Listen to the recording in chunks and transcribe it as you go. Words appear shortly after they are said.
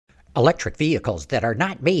Electric vehicles that are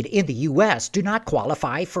not made in the U.S. do not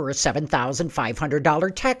qualify for a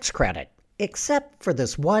 $7,500 tax credit, except for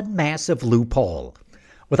this one massive loophole.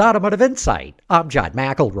 With Automotive Insight, I'm John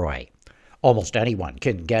McElroy. Almost anyone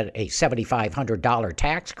can get a $7,500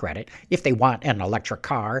 tax credit if they want an electric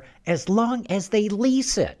car, as long as they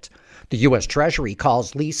lease it. The U.S. Treasury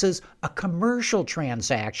calls leases a commercial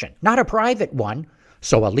transaction, not a private one,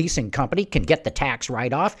 so a leasing company can get the tax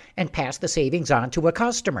write-off and pass the savings on to a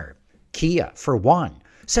customer. Kia, for one,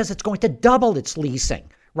 says it's going to double its leasing.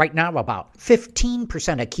 Right now, about 15%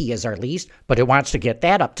 of Kias are leased, but it wants to get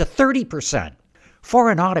that up to 30%.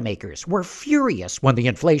 Foreign automakers were furious when the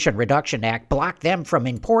Inflation Reduction Act blocked them from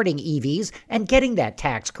importing EVs and getting that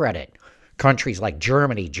tax credit. Countries like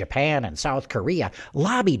Germany, Japan, and South Korea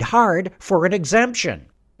lobbied hard for an exemption.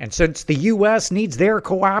 And since the U.S. needs their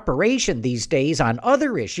cooperation these days on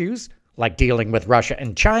other issues, like dealing with Russia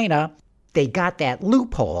and China, they got that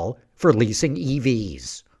loophole for leasing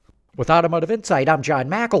EVs. With Automotive Insight, I'm John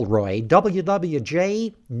McElroy,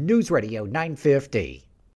 WWJ News Radio 950.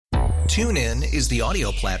 TuneIn is the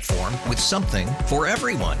audio platform with something for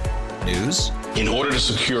everyone. News. In order to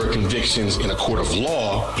secure convictions in a court of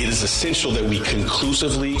law, it is essential that we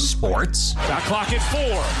conclusively. Sports. Got clock at 4.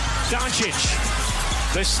 Doncic.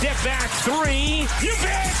 The step back 3. You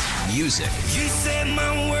bet. Music. You set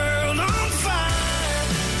my world on fire.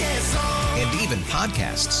 Yes, and even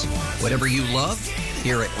podcasts. Whatever you love,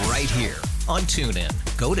 hear it right here on TuneIn.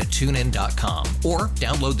 Go to TuneIn.com or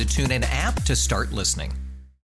download the TuneIn app to start listening.